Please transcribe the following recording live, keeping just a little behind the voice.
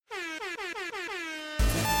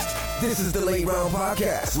This is the Late Round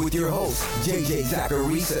Podcast with your host, JJ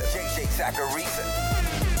Zacharisa.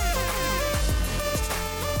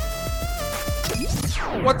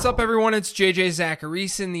 What's up, everyone? It's JJ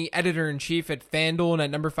Zacharisa, the editor-in-chief at FanDuel and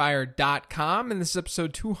at NumberFire.com, and this is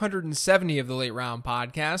episode 270 of the Late Round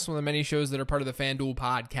Podcast, one of the many shows that are part of the FanDuel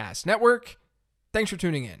Podcast Network. Thanks for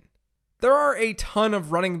tuning in. There are a ton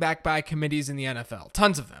of running back by committees in the NFL,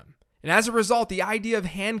 tons of them. And as a result, the idea of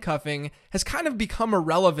handcuffing has kind of become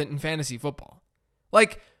irrelevant in fantasy football.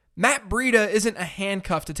 Like, Matt Breida isn't a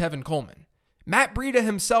handcuff to Tevin Coleman. Matt Breida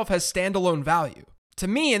himself has standalone value. To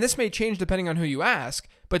me, and this may change depending on who you ask,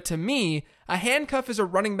 but to me, a handcuff is a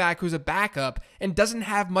running back who's a backup and doesn't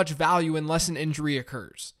have much value unless an injury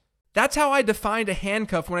occurs. That's how I defined a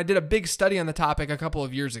handcuff when I did a big study on the topic a couple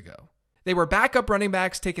of years ago. They were backup running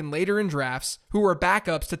backs taken later in drafts who were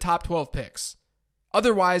backups to top 12 picks.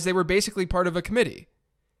 Otherwise, they were basically part of a committee.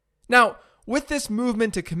 Now, with this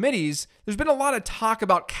movement to committees, there's been a lot of talk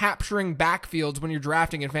about capturing backfields when you're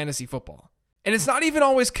drafting in fantasy football. And it's not even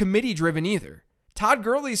always committee-driven either. Todd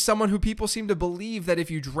Gurley is someone who people seem to believe that if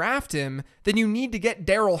you draft him, then you need to get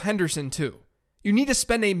Darrell Henderson too. You need to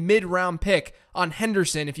spend a mid-round pick on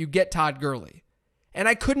Henderson if you get Todd Gurley. And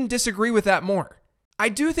I couldn't disagree with that more. I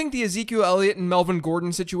do think the Ezekiel Elliott and Melvin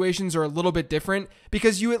Gordon situations are a little bit different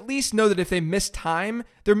because you at least know that if they miss time,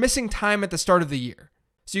 they're missing time at the start of the year.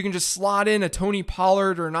 So you can just slot in a Tony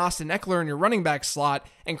Pollard or an Austin Eckler in your running back slot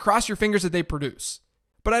and cross your fingers that they produce.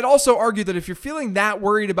 But I'd also argue that if you're feeling that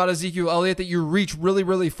worried about Ezekiel Elliott that you reach really,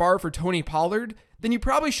 really far for Tony Pollard, then you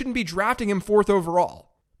probably shouldn't be drafting him 4th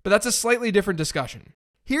overall. But that's a slightly different discussion.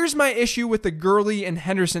 Here's my issue with the Gurley and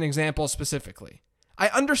Henderson example specifically. I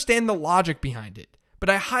understand the logic behind it, but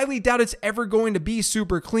I highly doubt it's ever going to be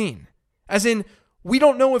super clean. As in, we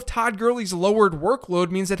don't know if Todd Gurley's lowered workload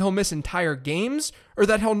means that he'll miss entire games or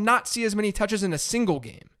that he'll not see as many touches in a single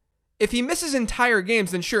game. If he misses entire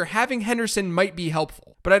games, then sure, having Henderson might be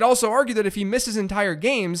helpful. But I'd also argue that if he misses entire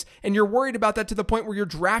games and you're worried about that to the point where you're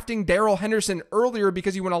drafting Darrell Henderson earlier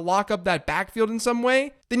because you want to lock up that backfield in some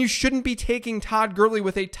way, then you shouldn't be taking Todd Gurley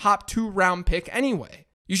with a top 2 round pick anyway.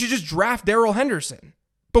 You should just draft Darrell Henderson.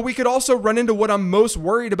 But we could also run into what I'm most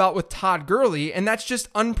worried about with Todd Gurley, and that's just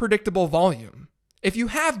unpredictable volume. If you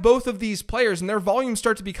have both of these players and their volumes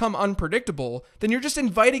start to become unpredictable, then you're just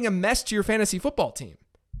inviting a mess to your fantasy football team.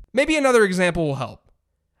 Maybe another example will help.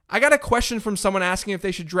 I got a question from someone asking if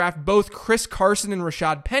they should draft both Chris Carson and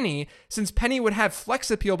Rashad Penny, since Penny would have flex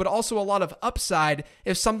appeal but also a lot of upside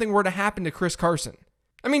if something were to happen to Chris Carson.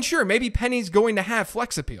 I mean, sure, maybe Penny's going to have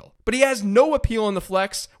flex appeal, but he has no appeal in the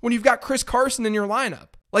flex when you've got Chris Carson in your lineup.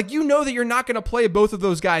 Like, you know that you're not going to play both of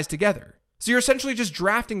those guys together. So you're essentially just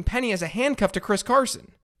drafting Penny as a handcuff to Chris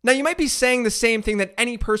Carson. Now, you might be saying the same thing that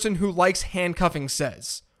any person who likes handcuffing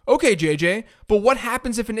says. Okay, JJ, but what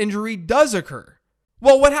happens if an injury does occur?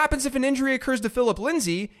 Well, what happens if an injury occurs to Phillip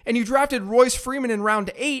Lindsay and you drafted Royce Freeman in round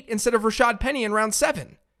 8 instead of Rashad Penny in round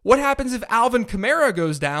 7? What happens if Alvin Kamara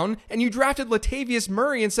goes down and you drafted Latavius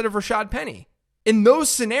Murray instead of Rashad Penny? In those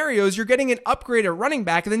scenarios, you're getting an upgrade at running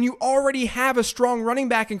back, and then you already have a strong running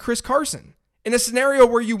back in Chris Carson. In a scenario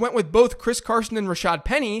where you went with both Chris Carson and Rashad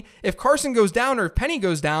Penny, if Carson goes down or if Penny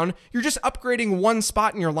goes down, you're just upgrading one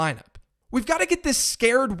spot in your lineup. We've got to get this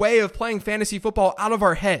scared way of playing fantasy football out of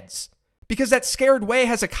our heads, because that scared way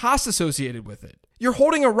has a cost associated with it. You're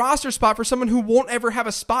holding a roster spot for someone who won't ever have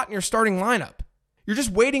a spot in your starting lineup. You're just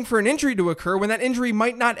waiting for an injury to occur when that injury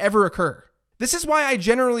might not ever occur. This is why I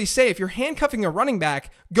generally say if you're handcuffing a running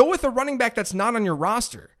back, go with a running back that's not on your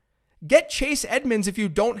roster. Get Chase Edmonds if you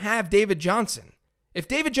don't have David Johnson. If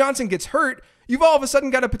David Johnson gets hurt, you've all of a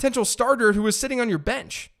sudden got a potential starter who is sitting on your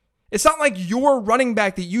bench. It's not like your running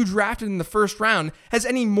back that you drafted in the first round has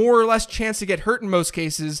any more or less chance to get hurt in most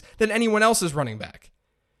cases than anyone else's running back.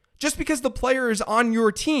 Just because the player is on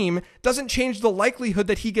your team doesn't change the likelihood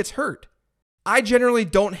that he gets hurt. I generally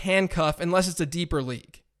don't handcuff unless it's a deeper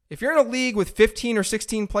league. If you're in a league with 15 or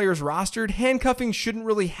 16 players rostered, handcuffing shouldn't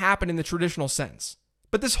really happen in the traditional sense.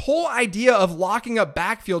 But this whole idea of locking up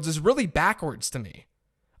backfields is really backwards to me.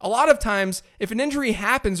 A lot of times, if an injury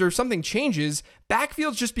happens or something changes,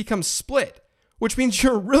 backfields just become split, which means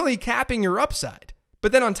you're really capping your upside.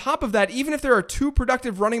 But then on top of that, even if there are 2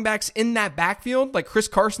 productive running backs in that backfield, like Chris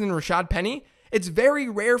Carson and Rashad Penny, it's very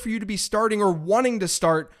rare for you to be starting or wanting to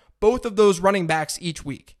start both of those running backs each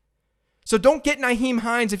week. So don't get Nyheim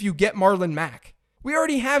Hines if you get Marlon Mack. We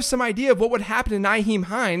already have some idea of what would happen to Nyheim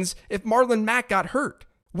Hines if Marlon Mack got hurt.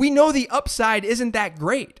 We know the upside isn't that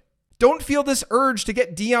great. Don't feel this urge to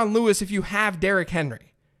get Dion Lewis if you have Derrick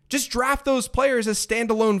Henry. Just draft those players as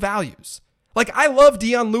standalone values. Like, I love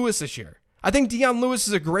Dion Lewis this year. I think Dion Lewis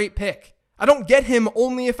is a great pick. I don't get him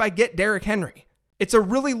only if I get Derrick Henry. It's a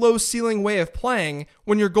really low ceiling way of playing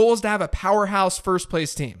when your goal is to have a powerhouse first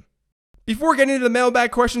place team. Before getting into the mailbag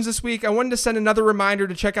questions this week, I wanted to send another reminder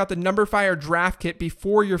to check out the Number Fire draft kit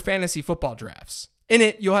before your fantasy football drafts. In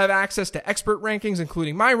it, you'll have access to expert rankings,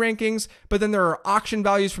 including my rankings, but then there are auction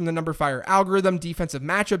values from the Number Fire algorithm, defensive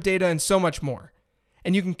matchup data, and so much more.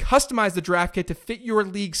 And you can customize the draft kit to fit your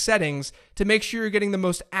league settings to make sure you're getting the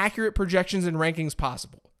most accurate projections and rankings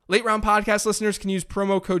possible. Late Round Podcast listeners can use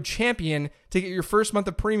promo code CHAMPION to get your first month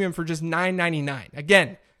of premium for just $9.99.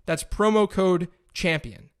 Again, that's promo code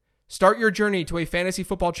CHAMPION. Start your journey to a fantasy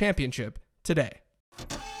football championship today.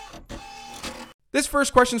 This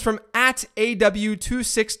first question is from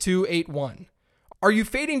 @AW26281. Are you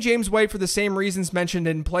fading James White for the same reasons mentioned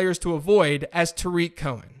in players to avoid as Tariq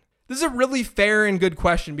Cohen? This is a really fair and good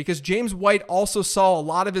question because James White also saw a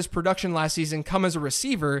lot of his production last season come as a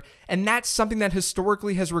receiver, and that's something that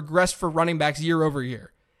historically has regressed for running backs year over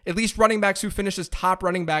year, at least running backs who finished as top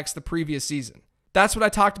running backs the previous season. That's what I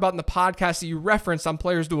talked about in the podcast that you referenced on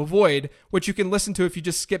players to avoid, which you can listen to if you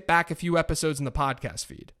just skip back a few episodes in the podcast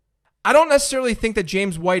feed. I don't necessarily think that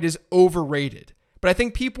James White is overrated, but I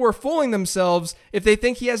think people are fooling themselves if they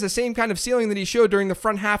think he has the same kind of ceiling that he showed during the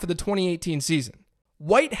front half of the 2018 season.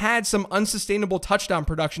 White had some unsustainable touchdown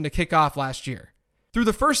production to kick off last year. Through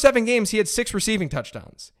the first 7 games, he had 6 receiving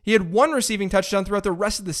touchdowns. He had 1 receiving touchdown throughout the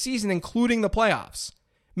rest of the season, including the playoffs.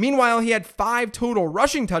 Meanwhile, he had 5 total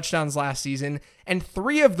rushing touchdowns last season, and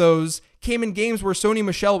 3 of those came in games where Sony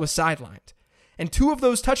Michel was sidelined. And 2 of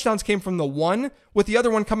those touchdowns came from the 1, with the other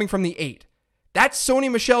one coming from the 8. That's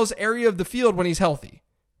Sony Michel's area of the field when he's healthy.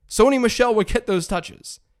 Sony Michel would get those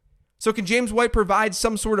touches. So can James White provide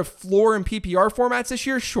some sort of floor in PPR formats this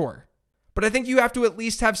year? Sure. But I think you have to at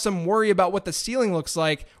least have some worry about what the ceiling looks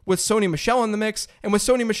like with Sony Michel in the mix, and with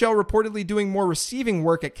Sony Michel reportedly doing more receiving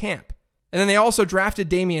work at camp. And then they also drafted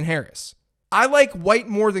Damian Harris. I like White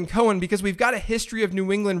more than Cohen because we've got a history of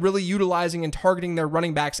New England really utilizing and targeting their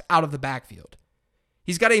running backs out of the backfield.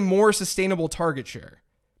 He's got a more sustainable target share.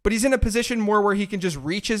 But he's in a position more where he can just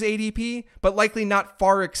reach his ADP, but likely not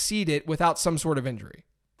far exceed it without some sort of injury.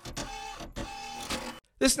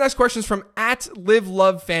 This next question is from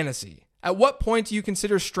 @LiveLoveFantasy. At what point do you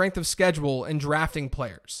consider strength of schedule in drafting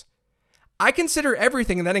players? I consider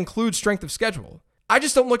everything, and that includes strength of schedule. I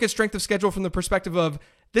just don't look at strength of schedule from the perspective of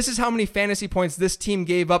this is how many fantasy points this team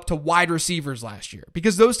gave up to wide receivers last year,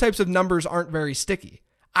 because those types of numbers aren't very sticky.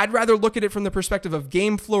 I'd rather look at it from the perspective of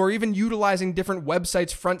game flow, or even utilizing different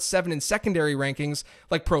websites' front 7 and secondary rankings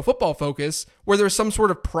like Pro Football Focus, where there's some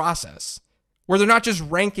sort of process, where they're not just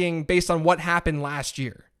ranking based on what happened last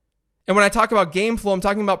year. And when I talk about game flow, I'm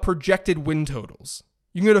talking about projected win totals.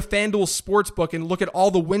 You can go to FanDuel Sportsbook and look at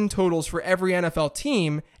all the win totals for every NFL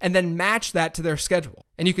team and then match that to their schedule.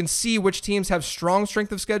 And you can see which teams have strong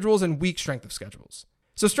strength of schedules and weak strength of schedules.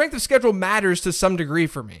 So strength of schedule matters to some degree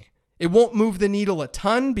for me. It won't move the needle a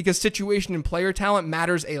ton because situation and player talent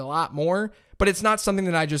matters a lot more, but it's not something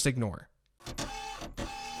that I just ignore.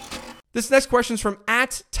 This next question is from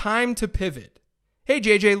 @TimeToPivot. Hey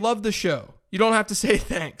JJ, love the show. You don't have to say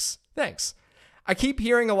thanks. Thanks. I keep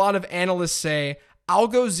hearing a lot of analysts say, I'll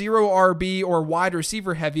go 0 RB or wide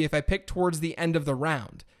receiver heavy if I pick towards the end of the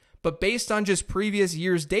round. But based on just previous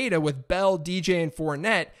year's data with Bell, DJ, and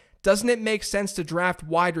Fournette, doesn't it make sense to draft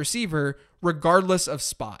wide receiver regardless of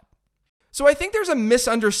spot? So I think there's a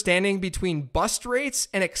misunderstanding between bust rates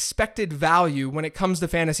and expected value when it comes to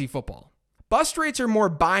fantasy football. Bust rates are more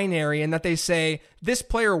binary in that they say this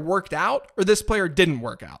player worked out or this player didn't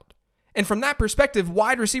work out. And from that perspective,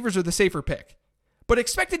 wide receivers are the safer pick. But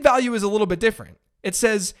expected value is a little bit different. It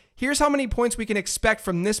says, here's how many points we can expect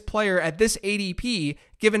from this player at this ADP,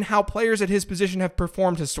 given how players at his position have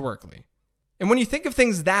performed historically. And when you think of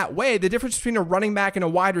things that way, the difference between a running back and a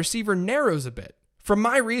wide receiver narrows a bit. From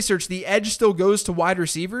my research, the edge still goes to wide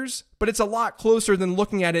receivers, but it's a lot closer than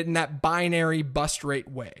looking at it in that binary bust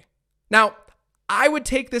rate way. Now, I would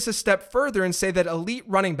take this a step further and say that elite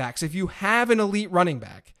running backs, if you have an elite running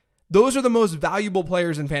back, those are the most valuable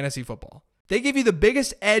players in fantasy football. They give you the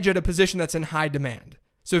biggest edge at a position that's in high demand.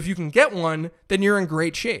 So if you can get one, then you're in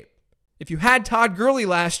great shape. If you had Todd Gurley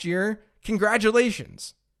last year,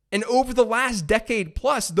 congratulations. And over the last decade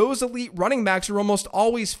plus, those elite running backs are almost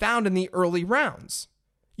always found in the early rounds.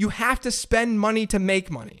 You have to spend money to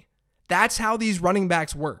make money. That's how these running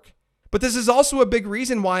backs work. But this is also a big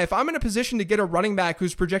reason why if I'm in a position to get a running back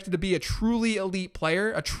who's projected to be a truly elite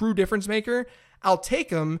player, a true difference maker, I'll take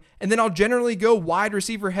him, and then I'll generally go wide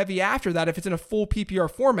receiver heavy after that if it's in a full PPR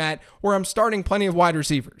format where I'm starting plenty of wide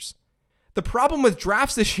receivers. The problem with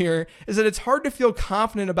drafts this year is that it's hard to feel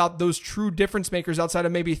confident about those true difference makers outside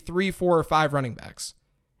of maybe 3, 4, or 5 running backs.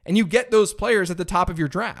 And you get those players at the top of your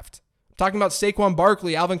draft. I'm talking about Saquon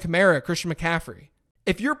Barkley, Alvin Kamara, Christian McCaffrey.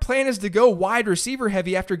 If your plan is to go wide receiver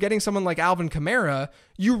heavy after getting someone like Alvin Kamara,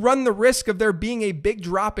 you run the risk of there being a big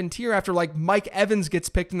drop in tier after like Mike Evans gets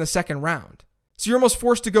picked in the second round. So you're almost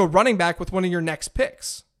forced to go running back with one of your next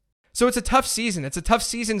picks. So it's a tough season. It's a tough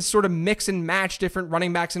season to sort of mix and match different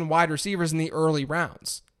running backs and wide receivers in the early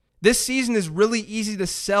rounds. This season is really easy to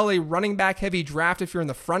sell a running back heavy draft if you're in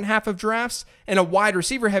the front half of drafts and a wide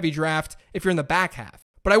receiver heavy draft if you're in the back half.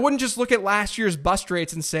 But I wouldn't just look at last year's bust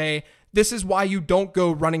rates and say, this is why you don't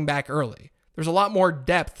go running back early. There's a lot more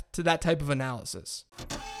depth to that type of analysis.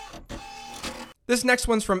 This next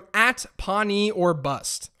one's from @Pawnee or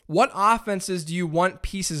Bust. What offenses do you want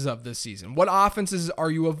pieces of this season? What offenses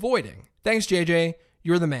are you avoiding? Thanks, JJ.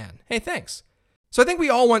 You're the man. Hey, thanks. So I think we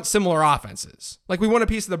all want similar offenses. Like we want a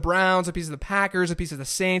piece of the Browns, a piece of the Packers, a piece of the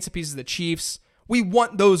Saints, a piece of the Chiefs. We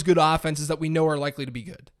want those good offenses that we know are likely to be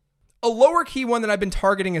good. A lower key one that I've been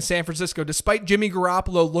targeting is San Francisco, despite Jimmy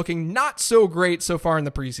Garoppolo looking not so great so far in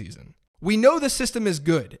the preseason. We know the system is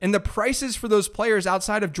good, and the prices for those players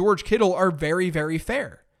outside of George Kittle are very, very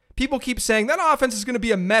fair. People keep saying that offense is going to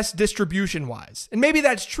be a mess distribution-wise, and maybe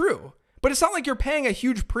that's true, but it's not like you're paying a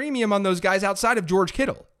huge premium on those guys outside of George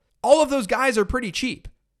Kittle. All of those guys are pretty cheap.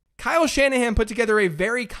 Kyle Shanahan put together a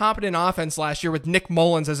very competent offense last year with Nick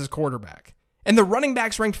Mullins as his quarterback, and the running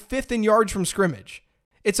backs ranked 5th in yards from scrimmage.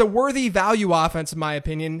 It's a worthy value offense, in my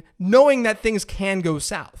opinion, knowing that things can go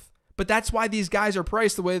south, but that's why these guys are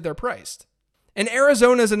priced the way they're priced. And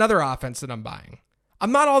Arizona is another offense that I'm buying.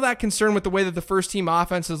 I'm not all that concerned with the way that the first team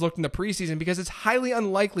offense has looked in the preseason because it's highly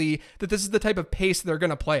unlikely that this is the type of pace that they're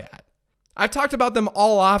going to play at. I've talked about them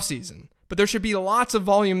all offseason, but there should be lots of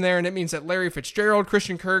volume there, and it means that Larry Fitzgerald,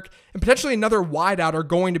 Christian Kirk, and potentially another wideout are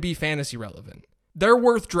going to be fantasy relevant. They're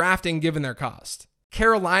worth drafting given their cost.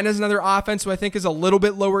 Carolina's another offense who I think is a little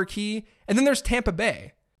bit lower key, and then there's Tampa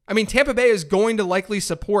Bay. I mean, Tampa Bay is going to likely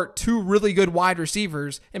support 2 really good wide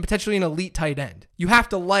receivers and potentially an elite tight end. You have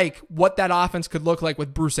to like what that offense could look like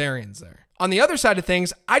with Bruce Arians there. On the other side of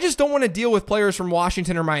things, I just don't want to deal with players from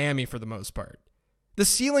Washington or Miami for the most part. The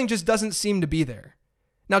ceiling just doesn't seem to be there.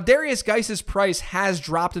 Now, Darius Geis's price has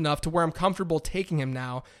dropped enough to where I'm comfortable taking him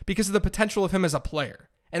now because of the potential of him as a player.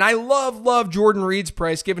 And I love Jordan Reed's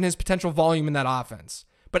price given his potential volume in that offense.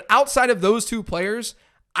 But outside of those 2 players,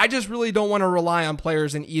 I just really don't want to rely on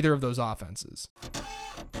players in either of those offenses.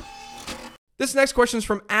 This next question is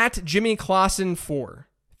from @JimmyClawson4.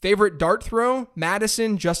 Favorite dart throw?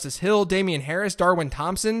 Madison, Justice Hill, Damian Harris, Darwin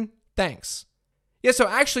Thompson? Thanks. Yeah, so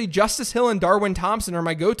actually Justice Hill and Darwin Thompson are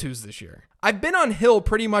my go-tos this year. I've been on Hill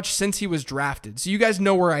pretty much since he was drafted, so you guys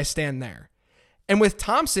know where I stand there. And with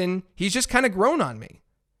Thompson, he's just kind of grown on me.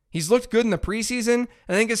 He's looked good in the preseason, and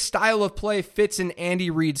I think his style of play fits in Andy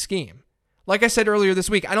Reid's scheme. Like I said earlier this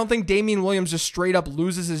week, I don't think Damian Williams just straight up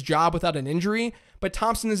loses his job without an injury, but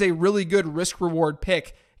Thompson is a really good risk-reward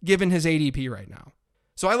pick given his ADP right now.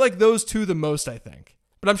 So I like those 2 the most, I think.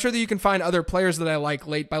 But I'm sure that you can find other players that I like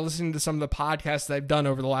late by listening to some of the podcasts that I've done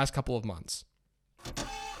over the last couple of months.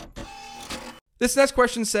 This next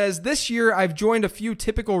question says, this year I've joined a few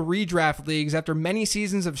typical redraft leagues after many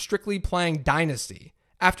seasons of strictly playing Dynasty.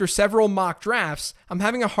 After several mock drafts, I'm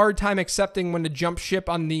having a hard time accepting when to jump ship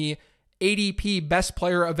on the ADP best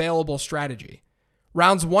player available strategy.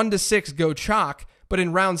 Rounds 1 to 6 go chalk, but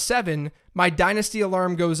in round 7, my dynasty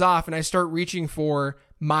alarm goes off and I start reaching for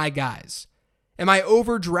my guys. Am I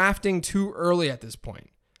overdrafting too early at this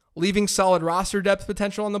point? Leaving solid roster depth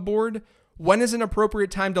potential on the board? When is an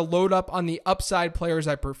appropriate time to load up on the upside players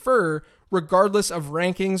I prefer, regardless of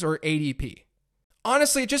rankings or ADP?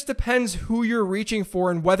 Honestly, it just depends who you're reaching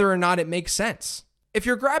for and whether or not it makes sense. If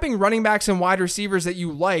you're grabbing running backs and wide receivers that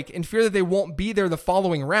you like and fear that they won't be there the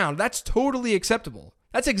following round, that's totally acceptable.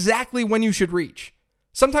 That's exactly when you should reach.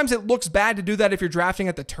 Sometimes it looks bad to do that if you're drafting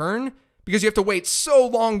at the turn because you have to wait so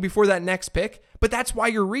long before that next pick, but that's why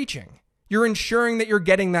you're reaching. You're ensuring that you're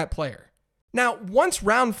getting that player. Now, once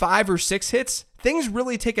round 5 or 6 hits, things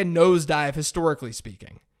really take a nosedive historically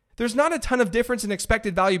speaking. There's not a ton of difference in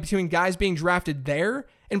expected value between guys being drafted there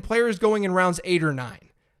and players going in rounds 8 or 9.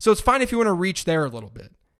 So it's fine if you want to reach there a little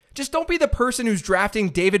bit. Just don't be the person who's drafting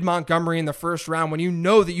David Montgomery in the first round when you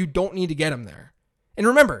know that you don't need to get him there. And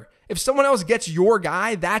remember, if someone else gets your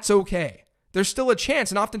guy, that's okay. There's still a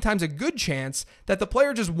chance, and oftentimes a good chance, that the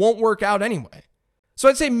player just won't work out anyway. So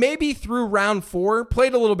I'd say maybe through round 4, play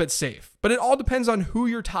it a little bit safe. But it all depends on who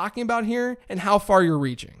you're talking about here and how far you're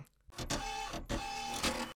reaching.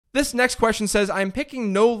 This next question says, I'm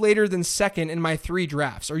picking no later than second in my 3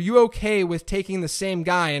 drafts. Are you okay with taking the same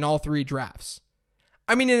guy in all 3 drafts?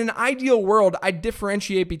 I mean, in an ideal world, I'd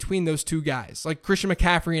differentiate between those 2 guys, like Christian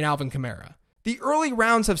McCaffrey and Alvin Kamara. The early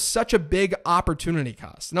rounds have such a big opportunity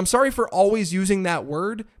cost. And I'm sorry for always using that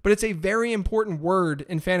word, but it's a very important word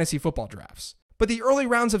in fantasy football drafts. But the early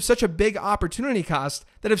rounds have such a big opportunity cost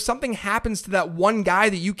that if something happens to that one guy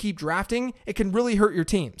that you keep drafting, it can really hurt your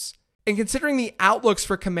teams. And considering the outlooks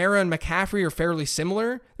for Kamara and McCaffrey are fairly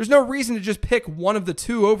similar, there's no reason to just pick one of the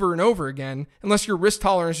 2 over and over again unless your risk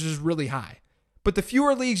tolerance is just really high. But the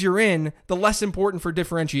fewer leagues you're in, the less important for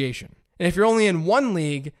differentiation. And if you're only in one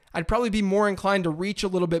league, I'd probably be more inclined to reach a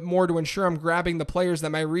little bit more to ensure I'm grabbing the players that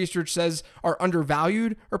my research says are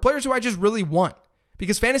undervalued or players who I just really want.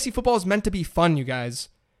 Because fantasy football is meant to be fun, you guys.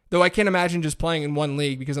 Though I can't imagine just playing in one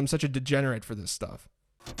league because I'm such a degenerate for this stuff.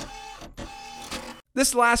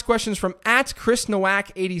 This last question is from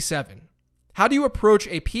 @ChrisNowak87. How do you approach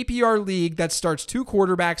a PPR league that starts 2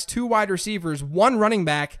 quarterbacks, 2 wide receivers, 1 running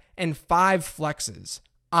back, and 5 flexes?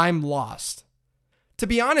 I'm lost. To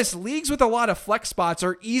be honest, leagues with a lot of flex spots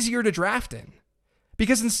are easier to draft in.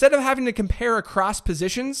 Because instead of having to compare across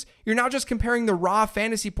positions, you're now just comparing the raw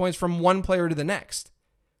fantasy points from one player to the next.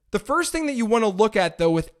 The first thing that you want to look at, though,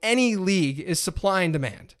 with any league is supply and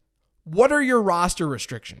demand. What are your roster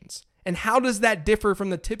restrictions? And how does that differ from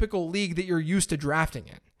the typical league that you're used to drafting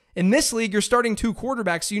in? In this league, you're starting 2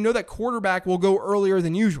 quarterbacks, so you know that quarterback will go earlier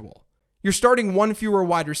than usual. You're starting 1 fewer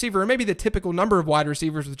wide receiver, or maybe the typical number of wide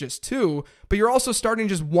receivers with just 2, but you're also starting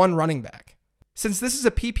just 1 running back. Since this is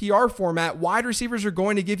a PPR format, wide receivers are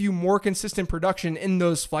going to give you more consistent production in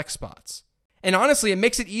those flex spots. And honestly, it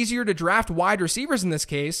makes it easier to draft wide receivers in this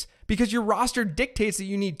case because your roster dictates that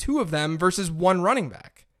you need 2 of them versus 1 running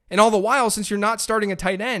back. And all the while, since you're not starting a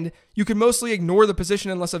tight end, you can mostly ignore the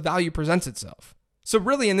position unless a value presents itself. So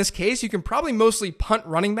really, in this case, you can probably mostly punt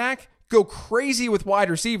running back, go crazy with wide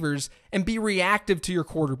receivers, and be reactive to your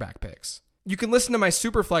quarterback picks. You can listen to my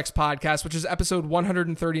Superflex podcast, which is episode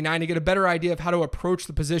 139, to get a better idea of how to approach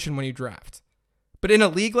the position when you draft. But in a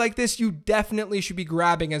league like this, you definitely should be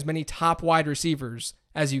grabbing as many top wide receivers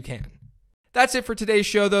as you can. That's it for today's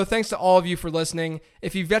show, though. Thanks to all of you for listening.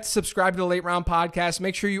 If you've yet to subscribe to the Late Round Podcast,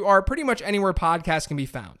 make sure you are pretty much anywhere podcasts can be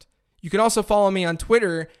found. You can also follow me on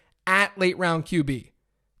Twitter @LateRoundQB.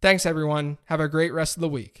 Thanks, everyone. Have a great rest of the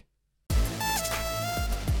week.